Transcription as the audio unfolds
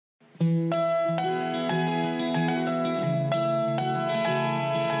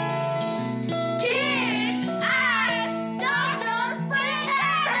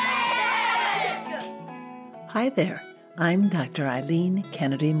there, I'm Dr. Eileen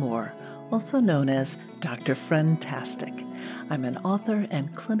Kennedy Moore, also known as Dr. Friendtastic. I'm an author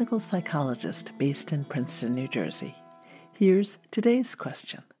and clinical psychologist based in Princeton, New Jersey. Here's today's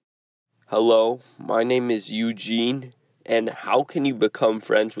question. Hello, my name is Eugene, and how can you become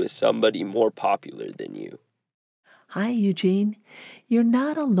friends with somebody more popular than you? Hi, Eugene. You're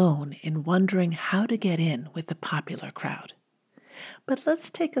not alone in wondering how to get in with the popular crowd. But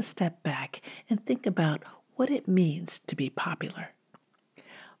let's take a step back and think about what it means to be popular.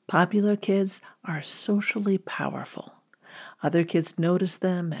 Popular kids are socially powerful. Other kids notice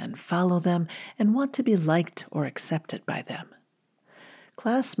them and follow them and want to be liked or accepted by them.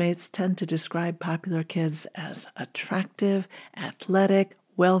 Classmates tend to describe popular kids as attractive, athletic,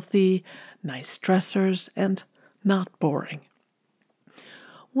 wealthy, nice dressers, and not boring.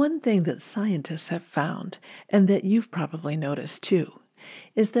 One thing that scientists have found, and that you've probably noticed too,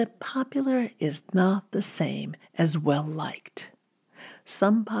 is that popular is not the same as well-liked.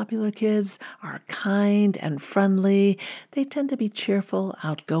 Some popular kids are kind and friendly. They tend to be cheerful,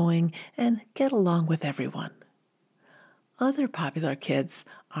 outgoing, and get along with everyone. Other popular kids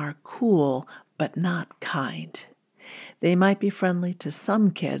are cool but not kind. They might be friendly to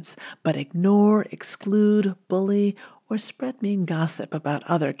some kids, but ignore, exclude, bully, or spread mean gossip about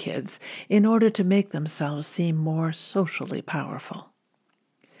other kids in order to make themselves seem more socially powerful.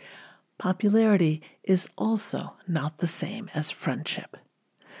 Popularity is also not the same as friendship.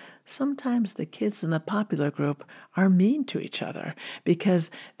 Sometimes the kids in the popular group are mean to each other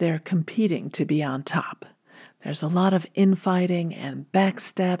because they're competing to be on top. There's a lot of infighting and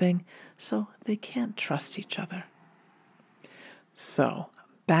backstabbing, so they can't trust each other. So,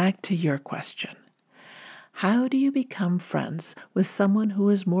 back to your question. How do you become friends with someone who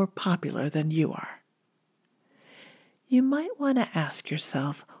is more popular than you are? You might want to ask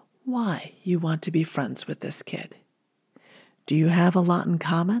yourself why you want to be friends with this kid. Do you have a lot in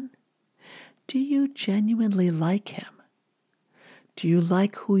common? Do you genuinely like him? Do you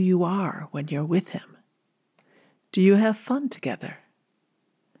like who you are when you're with him? Do you have fun together?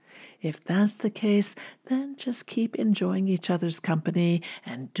 If that's the case, then just keep enjoying each other's company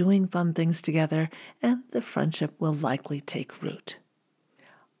and doing fun things together, and the friendship will likely take root.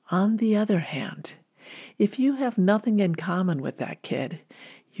 On the other hand, if you have nothing in common with that kid,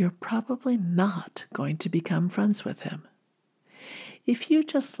 you're probably not going to become friends with him. If you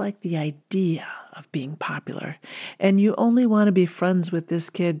just like the idea of being popular, and you only want to be friends with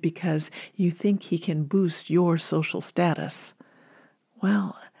this kid because you think he can boost your social status,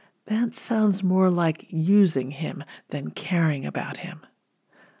 well, that sounds more like using him than caring about him.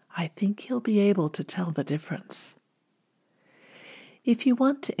 I think you'll be able to tell the difference. If you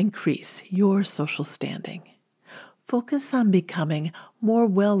want to increase your social standing, focus on becoming more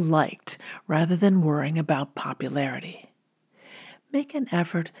well-liked rather than worrying about popularity. Make an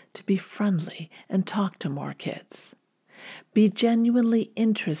effort to be friendly and talk to more kids. Be genuinely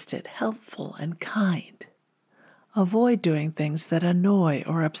interested, helpful, and kind. Avoid doing things that annoy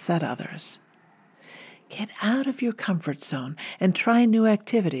or upset others. Get out of your comfort zone and try new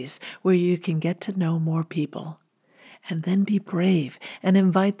activities where you can get to know more people. And then be brave and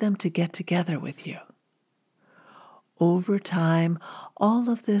invite them to get together with you. Over time, all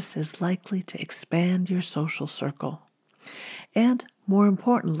of this is likely to expand your social circle. And more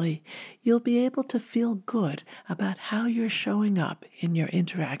importantly, you'll be able to feel good about how you're showing up in your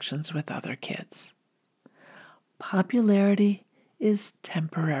interactions with other kids. Popularity is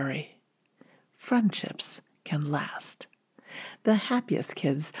temporary. Friendships can last. The happiest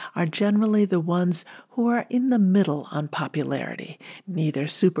kids are generally the ones who are in the middle on popularity, neither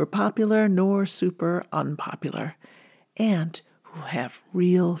super popular nor super unpopular, and who have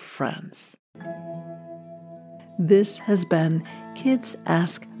real friends. This has been Kids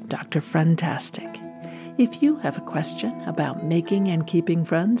Ask Dr. Friendtastic. If you have a question about making and keeping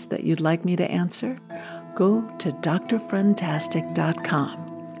friends that you'd like me to answer, go to drfriendtastic.com.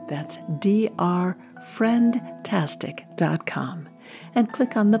 That's drfriendtastic.com, and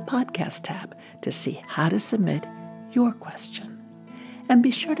click on the podcast tab to see how to submit your question. And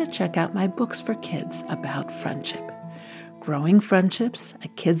be sure to check out my books for kids about friendship. Growing Friendships, A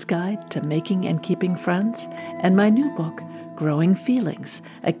Kid's Guide to Making and Keeping Friends, and my new book, Growing Feelings,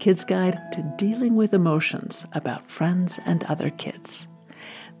 A Kid's Guide to Dealing with Emotions about Friends and Other Kids.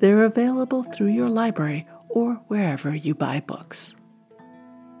 They're available through your library or wherever you buy books.